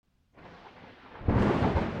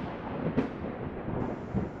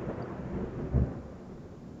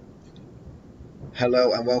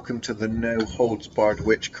Hello and welcome to the No Holds Barred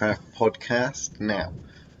Witchcraft podcast. Now,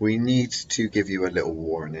 we need to give you a little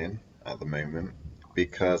warning at the moment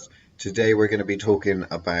because today we're going to be talking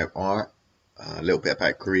about art, a little bit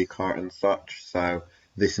about Greek art and such, so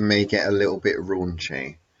this may get a little bit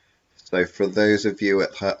raunchy. So for those of you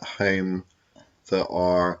at home that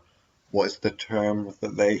are, what is the term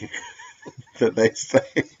that they say?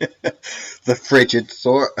 The frigid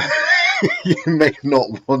sort. You may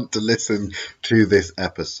not want to listen to this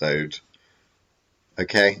episode.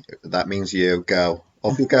 Okay? That means you go.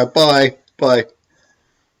 Off you go. Bye. Bye.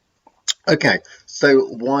 Okay, so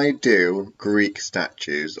why do Greek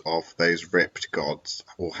statues of those ripped gods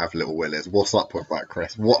all have little willies? What's up with that,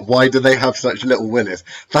 Chris? Why do they have such little willies?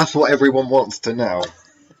 That's what everyone wants to know.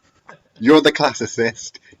 You're the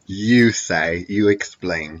classicist. You say. You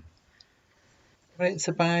explain. Well, it's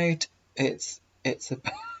about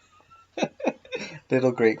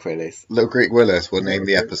little Greek willies. Little Greek willies. We'll name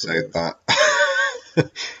the episode that.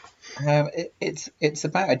 It's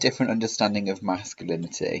about a different understanding of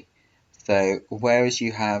masculinity. So whereas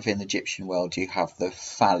you have in the Egyptian world, you have the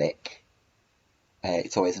phallic.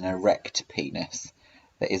 It's always an erect penis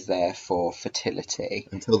that is there for fertility.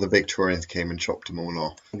 Until the Victorians came and chopped them all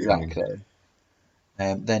off. Exactly.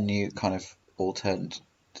 Then you kind of all turned,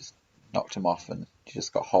 just knocked them off, and you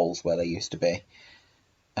just got holes where they used to be.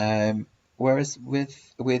 Whereas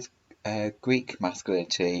with Greek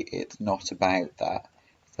masculinity, it's not about that.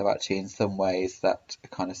 So actually, in some ways, that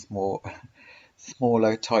kind of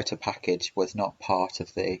smaller, tighter package was not part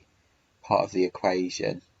of the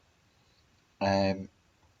equation.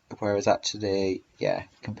 Whereas actually, yeah,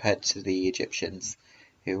 compared to the Egyptians,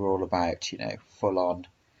 who were all about, full on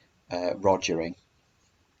rogering.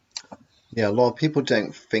 Yeah, a lot of people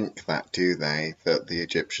don't think that, do they? That the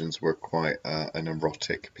Egyptians were quite an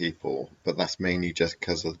erotic people, but that's mainly just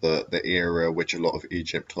because of the era which a lot of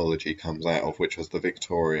Egyptology comes out of, which was the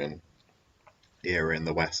Victorian era in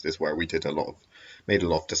the West, is where we made a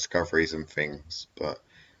lot of discoveries and things. But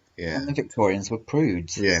yeah, And the Victorians were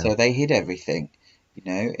prudes, yeah, so they hid everything.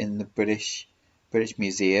 In the British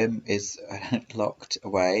Museum is locked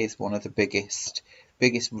away. Is one of the biggest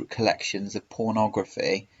collections of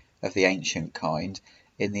pornography of the ancient kind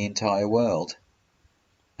in the entire world.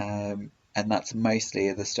 And that's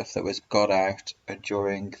mostly the stuff that was got out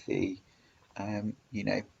during the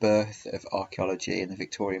birth of archaeology in the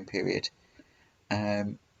Victorian period.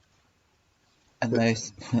 Um, and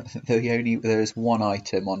there is one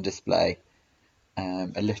item on display,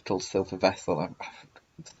 a little silver vessel. I've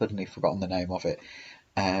suddenly forgotten the name of it.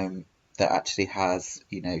 That actually has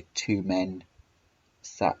two men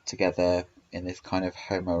sat together in this kind of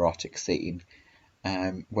homoerotic scene,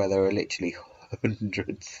 where there are literally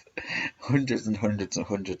hundreds and hundreds and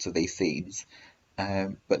hundreds of these scenes,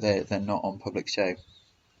 but they're not on public show.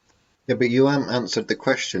 yeah. But you haven't answered the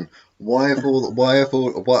question. Why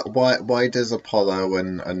does Apollo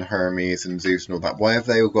and Hermes and Zeus and all that? Why have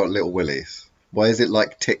they all got little willies? Why is it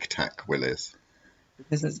like Tic Tac willies?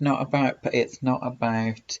 Because it's not about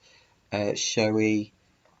showy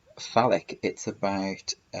phallic. It's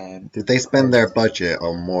about Did they spend their budget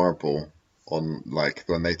on marble? On like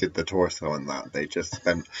when they did the torso and that, they just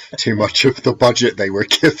spent too much of the budget they were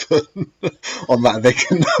given on that they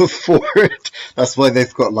can afford. That's why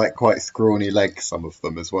they've got like quite scrawny legs, some of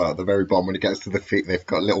them as well. At the very bottom, when it gets to the feet, they've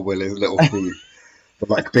got little willies, little feet, with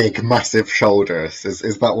like big, massive shoulders.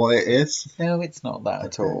 Is that what it is? No, it's not that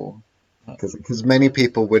at Okay. all. Because many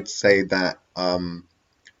people would say that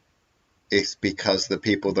it's because the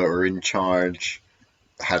people that were in charge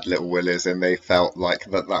had little willies and they felt like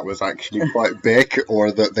that was actually quite big,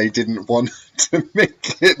 or that they didn't want to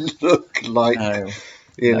make it look like, No,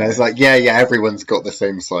 it's no, like, yeah, everyone's got the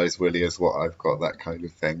same size willy as what I've got, that kind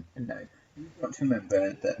of thing. no. You've got to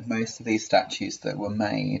remember that most of these statues that were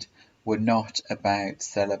made were not about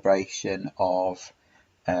celebration of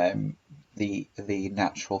the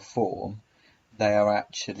natural form. They are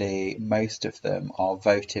actually, most of them are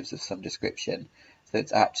votives of some description. So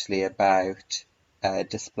it's actually about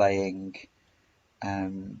displaying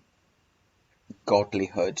um,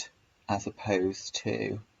 godlyhood as opposed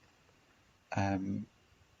to um,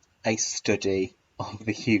 a study of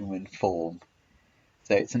the human form.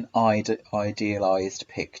 So it's an idealized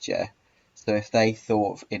picture. So if they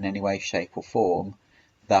thought in any way, shape, or form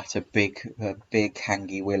that a big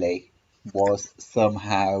hangy willy was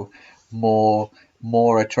somehow more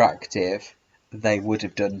attractive, they would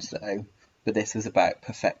have done so. But this is about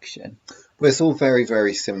perfection. Well, it's all very,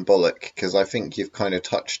 very symbolic, because I think you've kind of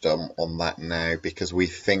touched on that now, because we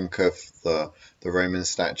think of the Roman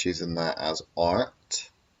statues and that as art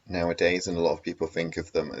nowadays, and a lot of people think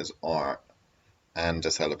of them as art. and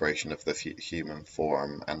a celebration of the human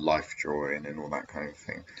form and life drawing and all that kind of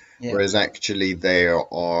thing. Yeah, Whereas actually there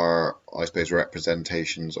are, I suppose,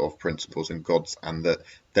 representations of principles and gods, and that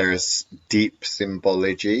there's deep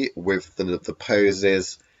symbology with the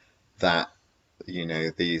poses that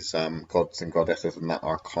these gods and goddesses and that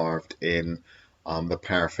are carved in, the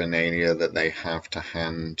paraphernalia that they have to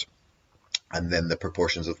hand, and then the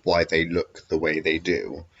proportions of why they look the way they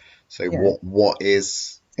do. So yeah. what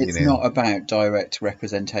is It's not about direct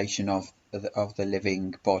representation of the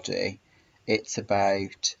living body. It's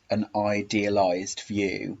about an idealized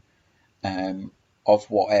view of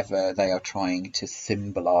whatever they are trying to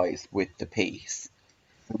symbolize with the piece.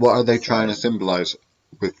 what are they trying to So, symbolize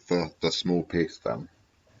with the small piece then?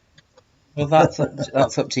 well,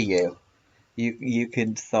 that's up to you. You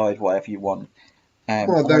can decide whatever you want.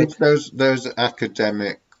 Well, I there's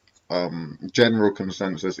academic general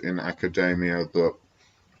consensus in academia that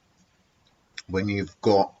when you've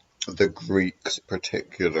got the Greeks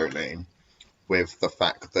particularly, with the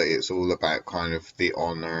fact that it's all about kind of the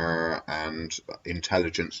honor and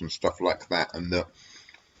intelligence and stuff like that, and that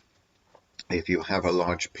if you have a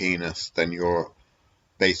large penis, then you're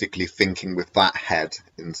basically thinking with that head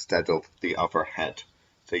instead of the other head.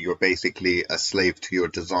 So you're basically a slave to your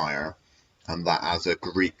desire, and that as a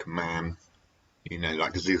Greek man,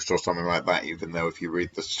 like Zeus or something like that, even though if you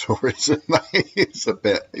read the stories, it's a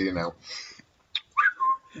bit,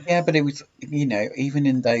 Yeah, but it was, even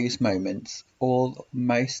in those moments, all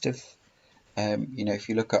most of, if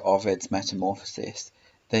you look at Ovid's Metamorphosis,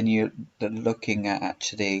 then you're looking at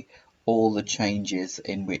actually all the changes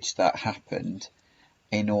in which that happened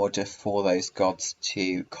in order for those gods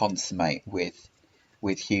to consummate with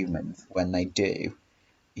humans. When they do,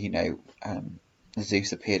 you know,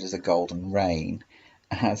 Zeus appeared as a golden rain,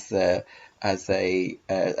 as a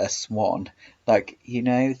swan. Like,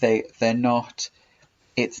 they're not.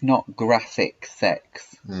 It's not graphic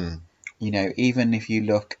sex. mm, Even if you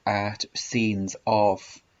look at scenes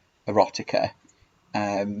of erotica,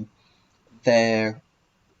 um, they're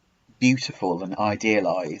beautiful and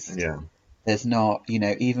idealized. yeah. There's not,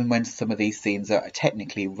 even when some of these scenes are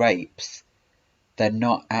technically rapes, they're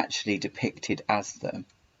not actually depicted as them.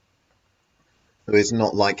 So it's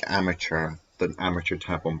not like the amateur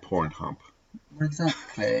tab on Pornhub.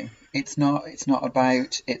 Exactly. It's not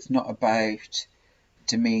about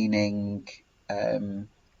demeaning um,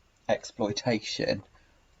 exploitation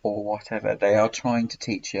or whatever. They are trying to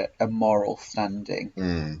teach a moral standing.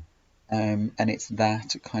 Mm, And it's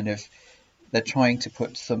that kind of, they're trying to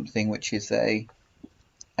put something which is a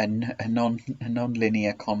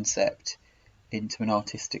non-linear concept into an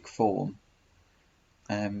artistic form,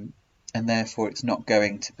 um, and therefore it's not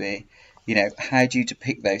going to be, how do you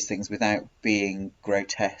depict those things without being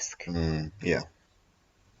grotesque? yeah,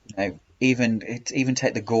 Even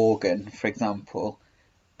take the Gorgon, for example,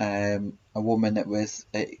 a woman that was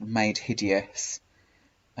made hideous,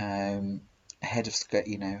 head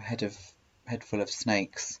of head full of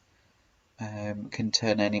snakes, can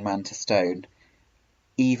turn any man to stone.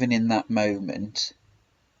 Even in that moment,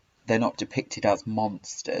 they're not depicted as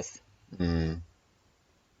monsters. mm,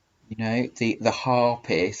 The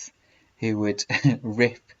harpies who would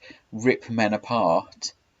rip men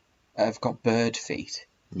apart have got bird feet.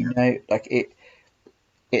 yeah, Like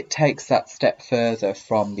it takes that step further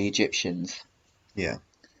from the Egyptians, yeah.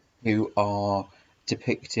 who are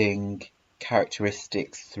depicting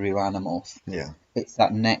characteristics through animals. Yeah. It's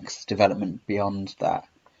that next development beyond that,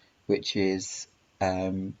 which is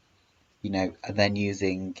then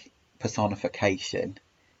using personification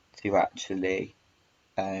to actually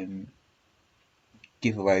um,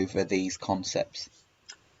 give over these concepts.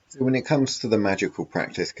 So when it comes to the magical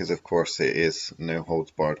practice, because of course it is no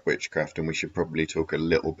holds barred witchcraft, and we should probably talk a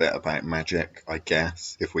little bit about magic, I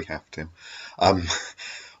guess, if we have to. Um,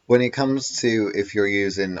 when it comes to if you're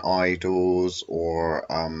using idols or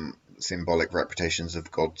symbolic reputations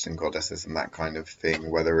of gods and goddesses and that kind of thing,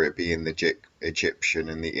 whether it be in the Egyptian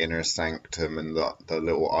in the inner sanctum and the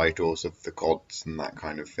little idols of the gods and that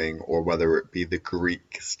kind of thing, or whether it be the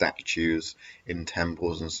Greek statues in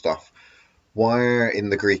temples and stuff. Why in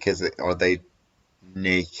the Greek are they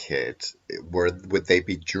naked? Would they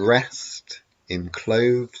be dressed in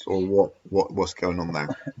clothes or what's going on there?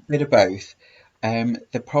 Bit of both.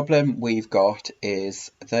 The problem we've got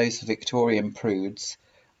is those Victorian prudes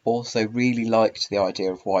also really liked the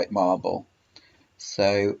idea of white marble.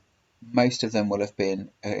 So most of them will have been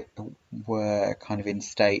were kind of in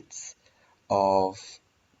states of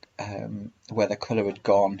where the colour had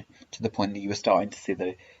gone to the point that you were starting to see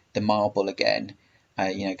the marble again.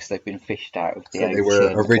 because they've been fished out of the So they were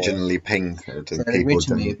ocean, or originally painted, so and they people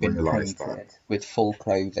originally have didn't been realise that. painted with full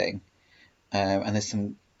clothing, and there's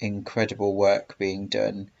some incredible work being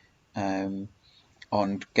done um,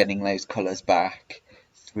 on getting those colours back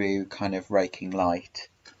through kind of raking light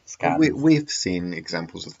scans. We've seen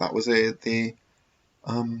examples of that. Was it the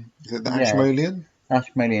Yeah, Ashmolean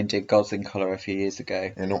Ashmolean did Gods in Colour a few years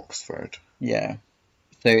ago. in Oxford? Yeah.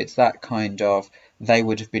 So it's that kind of, they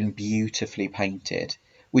would have been beautifully painted,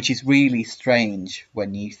 which is really strange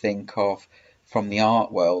when you think of, from the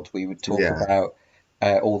art world, we would talk Yeah, about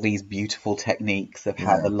all these beautiful techniques of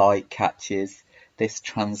how yeah, the light catches this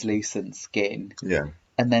translucent skin, yeah.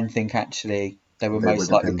 and then think actually they were They would most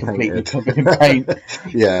have likely been completely painted. covered in paint.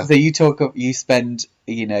 Yeah, So you spend,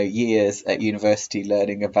 years at university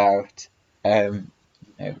learning about, you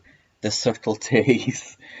know, the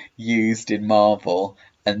subtleties used in marble,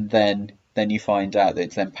 and then you find out that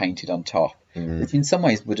it's then painted on top, which mm, in some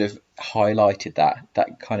ways would have highlighted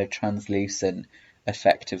that kind of translucent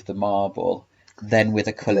effect of the marble, then with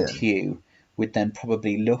a coloured yeah. hue, would then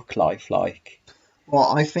probably look lifelike.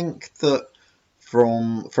 Well, I think that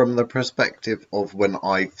from the perspective of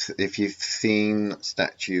if you've seen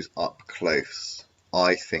statues up close,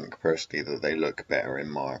 I think personally that they look better in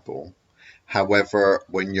marble. However,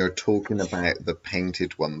 when you're talking about the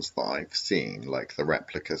painted ones that I've seen, like the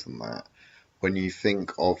replicas and that, when you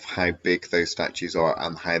think of how big those statues are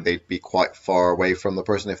and how they'd be quite far away from the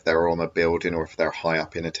person if they're on a building or if they're high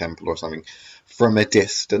up in a temple or something, from a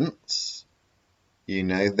distance,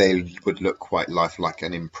 they would look quite lifelike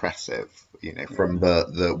and impressive, from Yeah.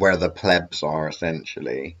 the where the plebs are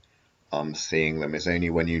essentially. Seeing them is only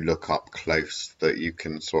when you look up close that you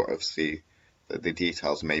can sort of see that the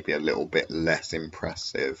details may be a little bit less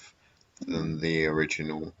impressive than the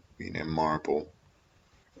original, marble.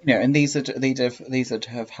 And these would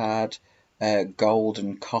have had gold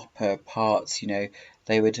and copper parts.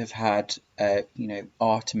 They would have had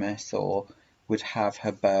Artemis, or would have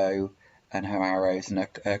her bow and her arrows and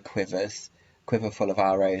her quiver full of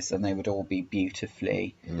arrows, and they would all be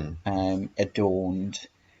beautifully Mm, adorned.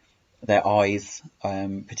 Their eyes,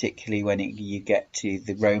 particularly when you get to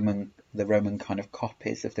the Roman kind of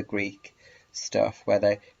copies of the Greek stuff, where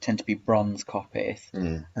they tend to be bronze copies,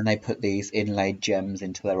 mm, and they put these inlaid gems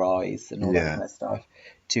into their eyes and all that yeah. kind of stuff,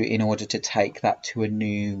 in order to take that to a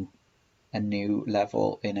new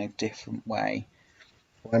level in a different way.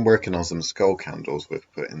 I'm working on some skull candles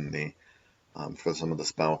we've put in the for some of the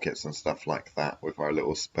spell kits and stuff like that with our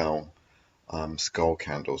little spell skull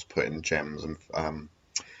candles, putting gems and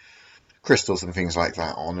crystals and things like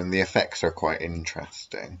that on, and the effects are quite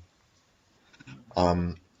interesting.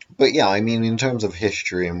 Um, but yeah, I mean, in terms of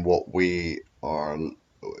history and what we are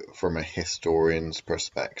from a historian's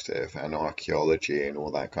perspective and archaeology and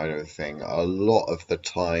all that kind of thing, a lot of the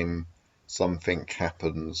time something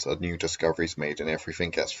happens, a new discovery's made, and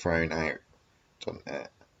everything gets thrown out, doesn't it?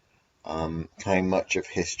 How much of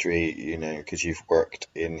history, because you've worked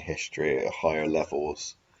in history at higher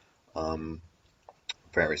levels, um,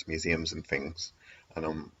 various museums and things, and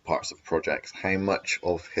on parts of projects, how much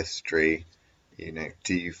of history,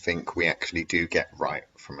 do you think we actually do get right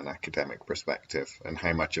from an academic perspective, and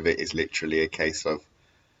how much of it is literally a case of,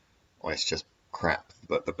 well, it's just crap,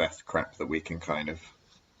 but the best crap that we can kind of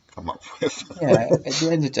come up with? Yeah, at the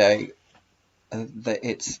end of the day,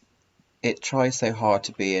 it tries so hard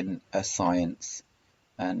to be in a science,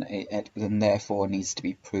 and therefore needs to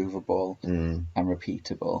be provable Mm, and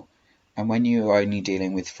repeatable. And when you're only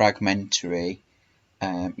dealing with fragmentary,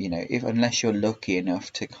 if unless you're lucky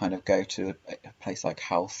enough to kind of go to a place like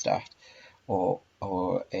Hallstatt, or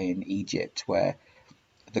in Egypt, where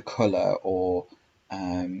the colour, or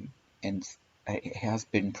in it has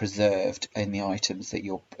been preserved in the items that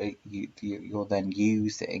you're then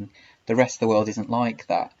using. The rest of the world isn't like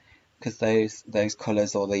that, because those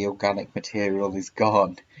colours or the organic material is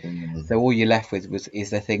gone. mm, So all you're left with is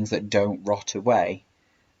the things that don't rot away,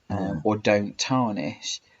 mm, or don't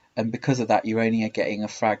tarnish, and because of that, you're only getting a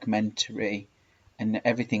fragmentary, and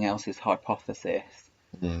everything else is hypothesis.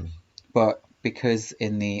 mm, But because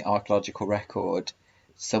in the archaeological record,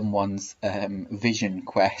 someone's vision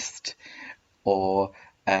quest, or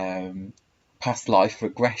um, past life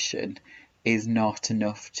regression, is not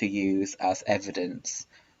enough to use as evidence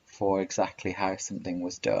for exactly how something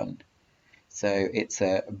was done. So it's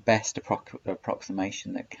a best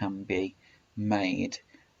approximation that can be made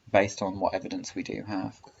based on what evidence we do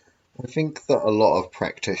have. I think that a lot of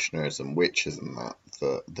practitioners and witches and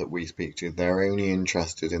that we speak to, they're only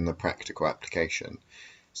interested in the practical application.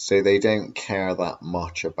 So they don't care that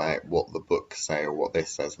much about what the books say or what this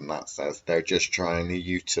says and that says. They're just trying to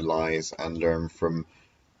utilize and learn from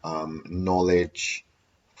knowledge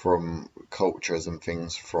from cultures and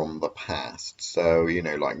things from the past. So,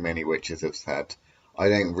 like many witches have said, I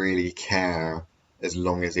don't really care as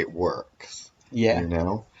long as it works, Yeah. you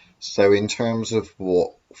know? So, in terms of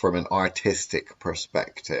what, from an artistic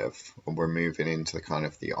perspective, and we're moving into kind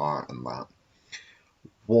of the art and that,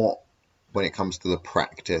 what, when it comes to the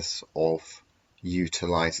practice of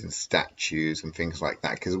utilizing statues and things like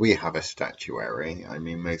that, because we have a statuary. I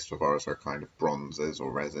mean, most of ours are kind of bronzes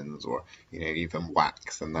or resins or, even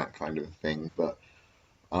wax and that kind of thing. But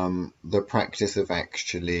the practice of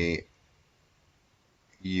actually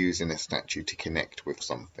using a statue to connect with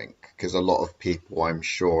something, because a lot of people, I'm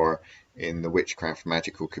sure, in the witchcraft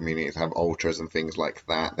magical communities have altars and things like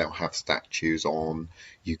that. They'll have statues on.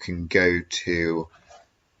 You can go to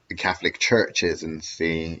Catholic churches and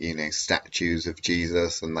see, statues of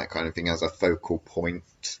Jesus and that kind of thing as a focal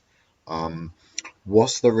point. Um,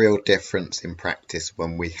 what's the real difference in practice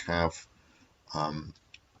when we have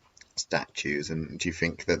statues, and do you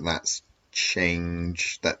think that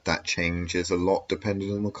that changes a lot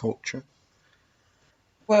depending on the culture?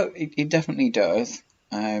 Well, it definitely does.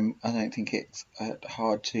 I don't think it's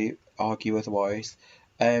hard to argue otherwise.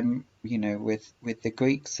 With the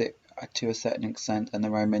Greeks, to a certain extent, and the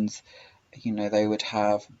Romans, they would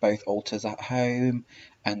have both altars at home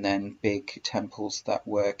and then big temples that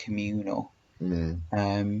were communal. Mm,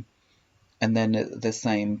 Um, and then the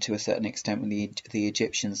same to a certain extent with the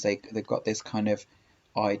Egyptians, they've got this kind of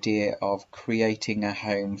idea of creating a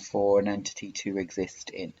home for an entity to exist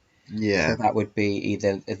in. So yeah, that would be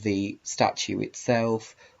either the statue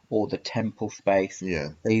itself or the temple space. yeah.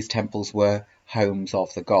 These temples were homes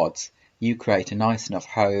of the gods. You create a nice enough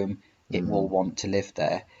home, it will Mm, want to live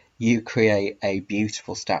there. You create a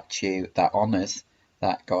beautiful statue that honors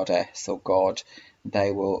that goddess or god,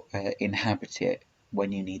 they will inhabit it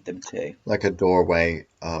when you need them to. like a doorway,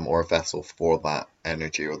 or a vessel for that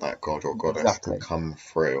energy or that god or goddess to Exactly. come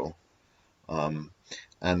through. Um,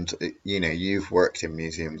 and you've worked in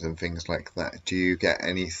museums and things like that. Do you get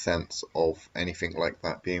any sense of anything like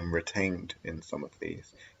that being retained in some of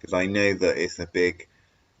these? Because I know that it's a big,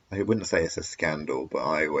 I wouldn't say it's a scandal, but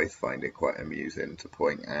I always find it quite amusing to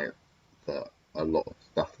point out that a lot of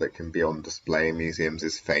stuff that can be on display in museums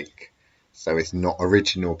is fake. So it's not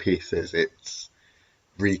original pieces, it's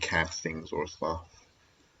recastings or stuff,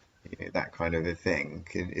 that kind of a thing.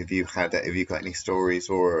 Have you got any stories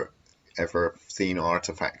or ever seen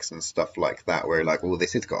artifacts and stuff like that where you're like, oh,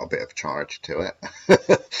 this has got a bit of charge to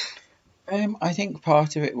it? I think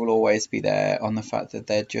part of it will always be there on the fact that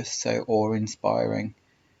they're just so awe-inspiring.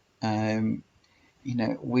 Um,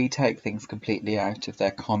 we take things completely out of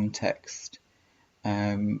their context,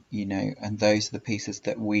 and those are the pieces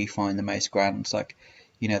that we find the most grand. Like,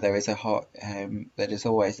 there is there is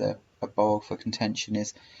always a bowl for contention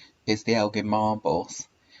is the Elgin marbles.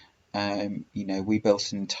 We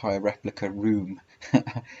built an entire replica room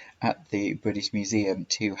at the British Museum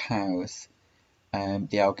to house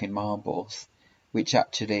the Elgin marbles, which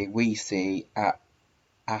actually we see at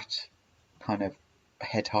kind of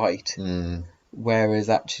head height, Mm, whereas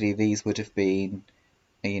actually these would have been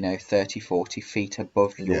 30, 40 feet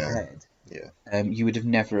above your yeah, head. yeah, You would have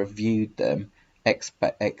never have viewed them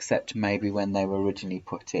except maybe when they were originally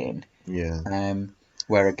put in, yeah.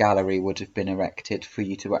 where a gallery would have been erected for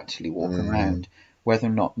you to actually walk Mm, around. Whether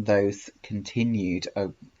or not those continued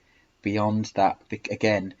beyond that,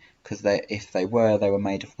 again, because if they were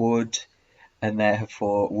made of wood and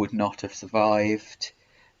therefore would not have survived.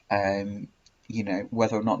 Um,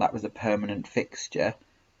 whether or not that was a permanent fixture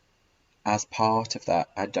as part of that,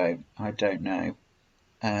 I don't know.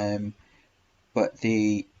 Um, but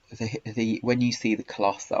the when you see the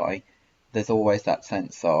colossi, there's always that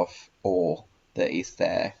sense of awe that is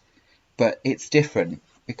there. But it's different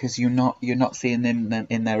because you're not seeing them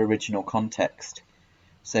in their original context.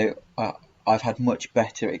 So I've had much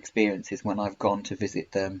better experiences when I've gone to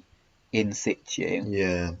visit them in situ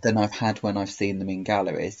yeah. than I've had when I've seen them in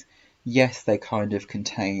galleries. Yes, they kind of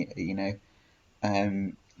contain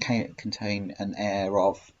an air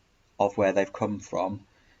of where they've come from,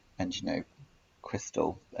 and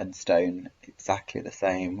crystal and stone exactly the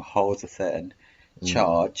same holds a certain Mm,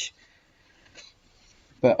 charge.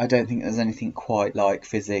 But I don't think there's anything quite like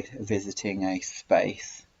visiting a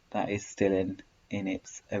space that is still in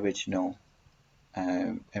its original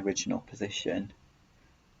position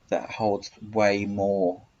that holds way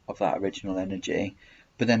more of that original energy.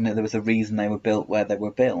 But then there was a reason they were built where they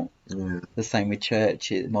were built. yeah. The same with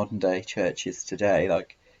churches, modern day churches today.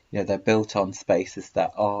 Like, they're built on spaces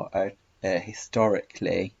that are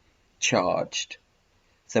historically charged.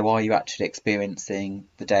 So are you actually experiencing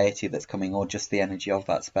the deity that's coming, or just the energy of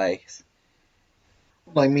that space?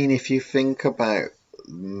 I mean, if you think about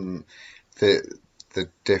the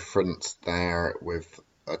difference there with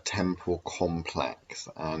a temple complex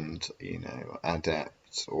and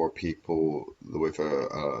adepts or people with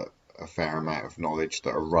a fair amount of knowledge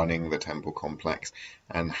that are running the temple complex,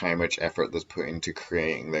 and how much effort there's put into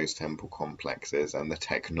creating those temple complexes, and the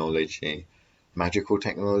technology, magical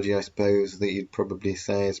technology, I suppose, that you'd probably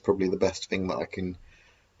say is probably the best thing that I can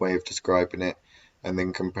way of describing it, and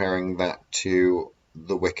then comparing that to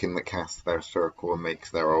the Wiccan that casts their circle and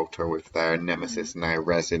makes their altar with their nemesis now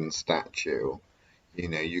resin statue.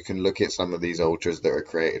 You can look at some of these altars that are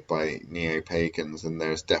created by neo-pagans, and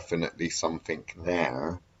there's definitely something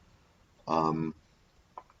there.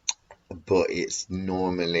 But it's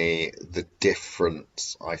normally the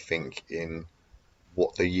difference, I think, in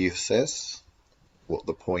what the use is, what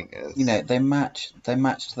the point is. They match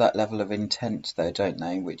to that level of intent though, don't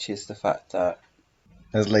they? Which is the fact that,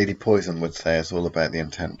 As Lady Poison would say, it's all about the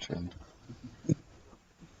intention.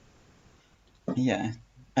 yeah.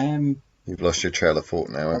 Um You've lost your trail of thought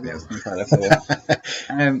now, I've haven't lost my train of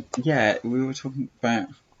thought. Yeah, we were talking about,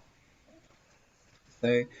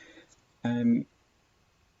 so um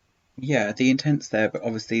yeah, the intent's there, but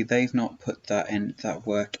obviously they've not put that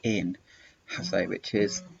work in, have they? Which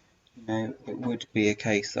is, it would be a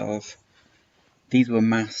case of these were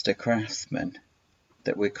master craftsmen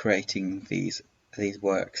that were creating these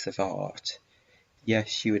works of art.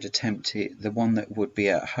 Yes, you would attempt it. The one that would be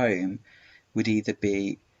at home would either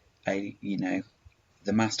be the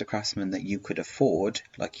master craftsman that you could afford,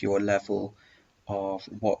 like your level of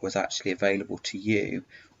what was actually available to you,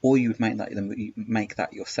 or you would make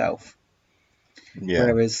that yourself. Yeah.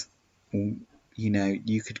 Whereas,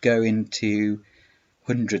 you could go into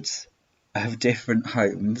hundreds of different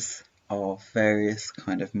homes of various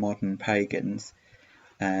kind of modern pagans,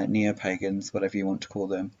 neo-pagans, whatever you want to call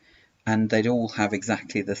them, and they'd all have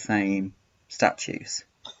exactly the same statues.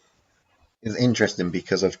 It's interesting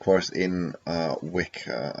because, of course, in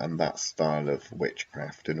Wicca and that style of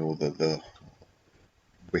witchcraft and all the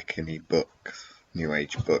Wiccan-y books, New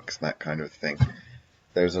Age books, that kind of thing,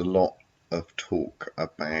 there's a lot of talk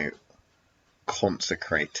about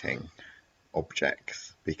consecrating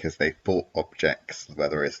objects because they bought objects,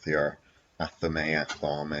 whether it's your athame,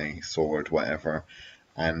 athame, sword, whatever,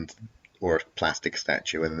 and or a plastic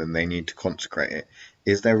statue, and then they need to consecrate it.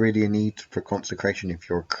 Is there really a need for consecration if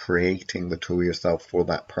you're creating the tool yourself for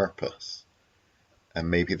that purpose?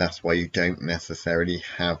 And maybe that's why you don't necessarily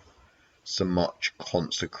have so much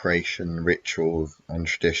consecration rituals and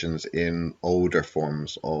traditions in older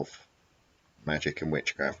forms of magic and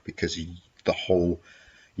witchcraft, because the whole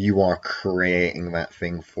you are creating that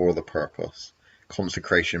thing for the purpose.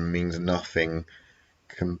 Consecration means nothing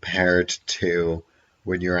compared to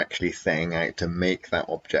when you're actually setting out to make that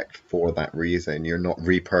object for that reason. You're not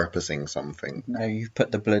repurposing something. No, you've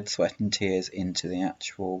put the blood, sweat, and tears into the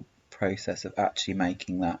actual process of actually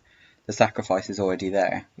making that. The sacrifice is already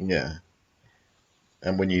there. Yeah.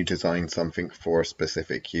 And when you design something for a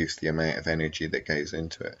specific use, the amount of energy that goes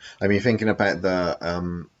into it. I mean, thinking about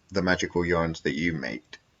the magical yarns that you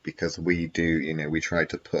make, because we do, we try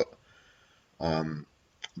to put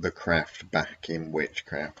the craft back in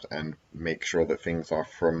witchcraft and make sure that things are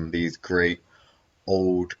from these great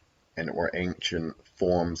old and or ancient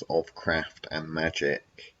forms of craft and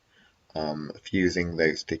magic, fusing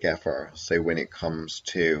those together. So when it comes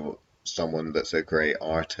to someone that's a great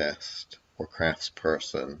artist or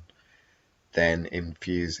craftsperson, then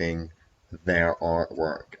infusing their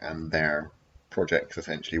artwork and their projects,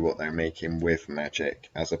 essentially what they're making, with magic,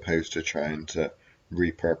 as opposed to trying to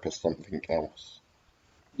repurpose something else.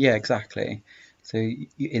 Yeah, exactly. So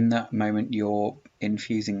in that moment, you're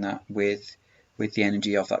infusing that with the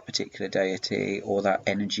energy of that particular deity or that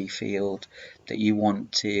energy field that you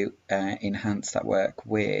want to enhance that work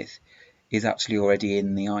with is actually already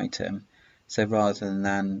in the item. So rather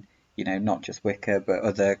than, not just Wicca, but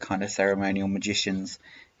other kind of ceremonial magicians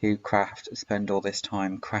who spend all this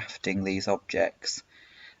time crafting these objects,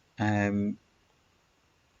 um,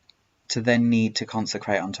 to then need to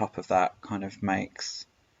consecrate on top of that kind of makes.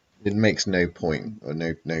 It makes no point or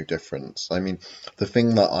no difference. I mean, the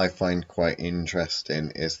thing that I find quite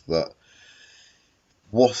interesting is that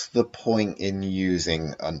what's the point in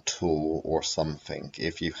using a tool or something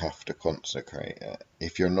if you have to consecrate it?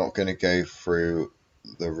 If you're not going to go through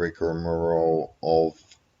the rigmarole of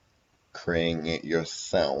creating it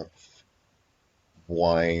yourself,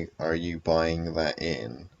 why are you buying that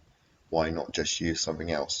in? why not just use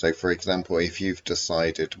something else? So, for example, if you've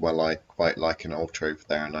decided, well, I quite like an altar over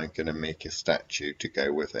there and I'm going to make a statue to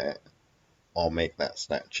go with it, I'll make that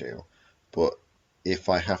statue. But if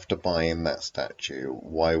I have to buy in that statue,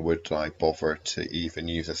 why would I bother to even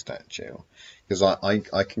use a statue? Because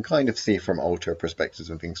I can kind of see from altar perspectives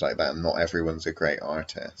and things like that, and not everyone's a great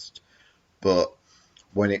artist. But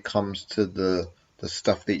when it comes to the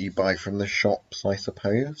stuff that you buy from the shops, I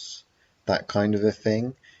suppose, that kind of a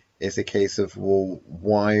thing, is a case of, well,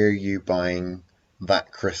 why are you buying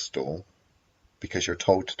that crystal? Because you're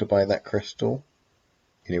told to buy that crystal?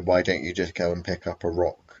 You know, why don't you just go and pick up a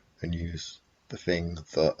rock and use the thing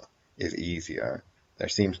that is easier? There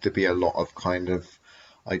seems to be a lot of kind of,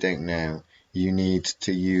 I don't know, you need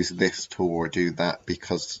to use this tool or do that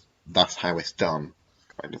because that's how it's done,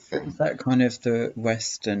 kind of Is thing. that kind of the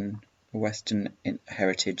Western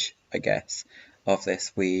heritage, I guess, of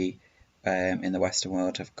this? We in the Western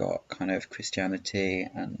world have got kind of Christianity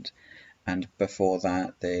and before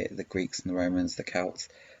that the Greeks and the Romans, the Celts,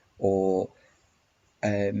 or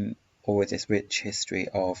with this rich history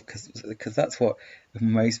of because that's what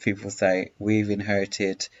most people say we've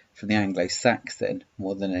inherited from the Anglo-Saxon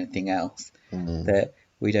more than anything else, Mm. that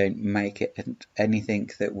we don't make it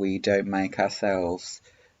anything that we don't make ourselves,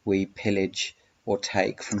 we pillage or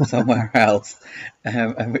take from somewhere else,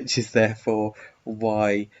 and which is therefore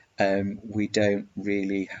why we don't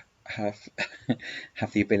really have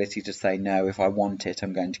have the ability to say no. If I want it,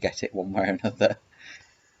 I'm going to get it one way or another.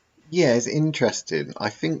 Yeah, it's interesting. I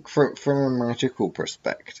think from a magical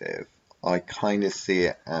perspective, I kind of see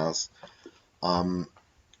it as um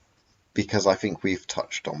because I think we've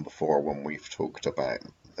touched on before when we've talked about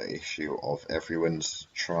the issue of everyone's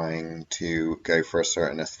trying to go for a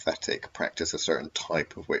certain aesthetic, practice a certain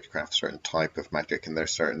type of witchcraft, certain type of magic, and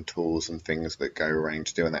there's certain tools and things that go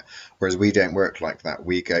around doing that. Whereas we don't work like that.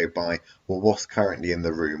 We go by, well, what's currently in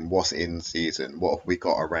the room, what's in season, what have we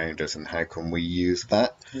got around us, and how can we use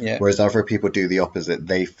that? Yeah, Whereas other people do the opposite.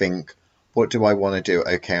 They think, what do I want to do?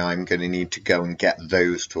 Okay, I'm going to need to go and get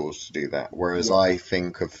those tools to do that. Whereas yeah, I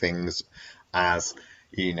think of things as,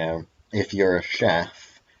 you know, if you're a chef,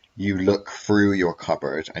 you look through your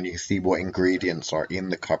cupboard and you see what ingredients are in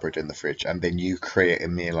the cupboard in the fridge, and then you create a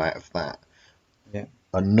meal out of that. yeah,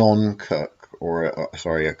 A non-cook, or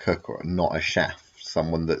sorry, a cook or not a chef,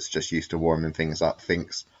 someone that's just used to warming things up,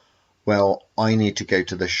 thinks, well, I need to go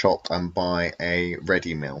to the shop and buy a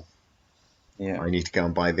ready meal. yeah, I need to go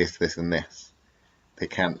and buy this, this, and this. They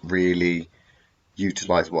can't really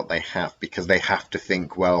utilize what they have because they have to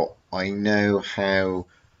think, well, I know how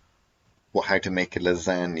to make a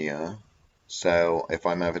lasagna. So if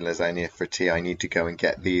I'm having lasagna for tea, I need to go and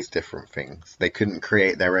get these different things. They couldn't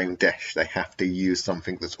create their own dish. They have to use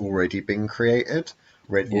something that's already been created,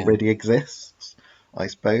 yeah. already exists, I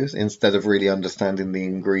suppose, instead of really understanding the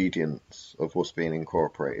ingredients of what's being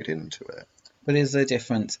incorporated into it. But is the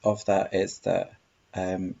difference of that is that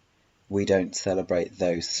um, we don't celebrate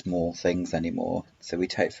those small things anymore. So we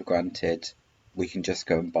take for granted we can just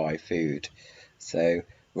go and buy food. So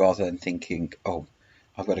rather than thinking, oh,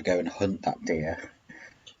 I've got to go and hunt that deer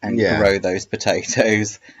and Yeah, grow those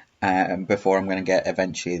potatoes before I'm going to get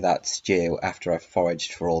eventually that stew after I've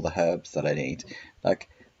foraged for all the herbs that I need. Like,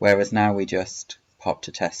 whereas now we just pop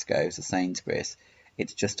to Tesco's or Sainsbury's,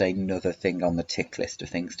 it's just another thing on the tick list of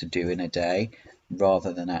things to do in a day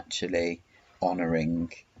rather than actually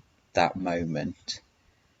honouring that moment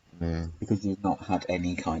mm. because you've not had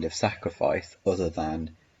any kind of sacrifice other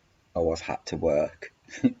than, oh, I've had to work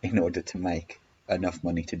in order to make enough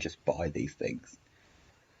money to just buy these things.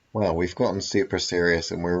 Well, we've gotten super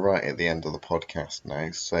serious and we're right at the end of the podcast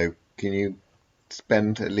now. So can you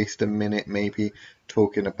spend at least a minute maybe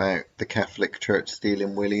talking about the Catholic Church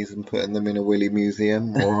stealing willies and putting them in a willy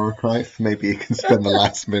museum or archive? Maybe you can spend the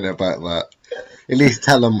last minute about that. At least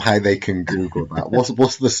tell them how they can Google that.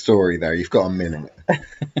 What's the story there? You've got a minute.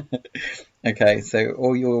 Okay, so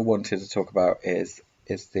all you wanted to talk about is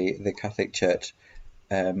the Catholic Church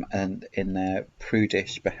and in their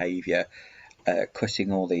prudish behaviour,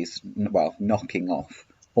 cutting all these, well, knocking off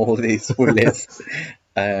all these willies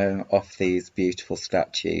off these beautiful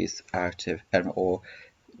statues out of, or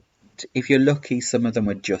if you're lucky, some of them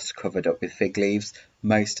were just covered up with fig leaves.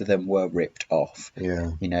 Most of them were ripped off.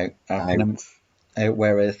 Yeah. You know, Out.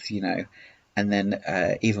 whereas and then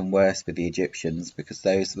even worse with the Egyptians because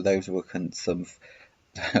those were some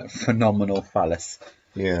phenomenal phallus.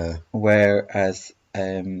 Yeah. Whereas,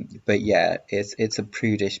 but yeah, it's a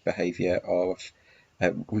prudish behaviour of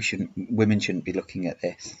women shouldn't be looking at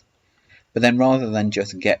this. But then rather than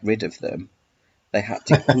just get rid of them, they had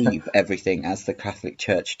to keep everything as the Catholic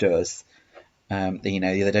Church does, They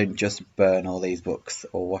don't just burn all these books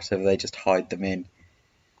or whatever, they just hide them in.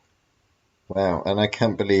 Wow, and I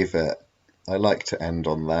can't believe it. I like to end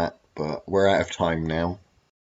on that, but we're out of time now.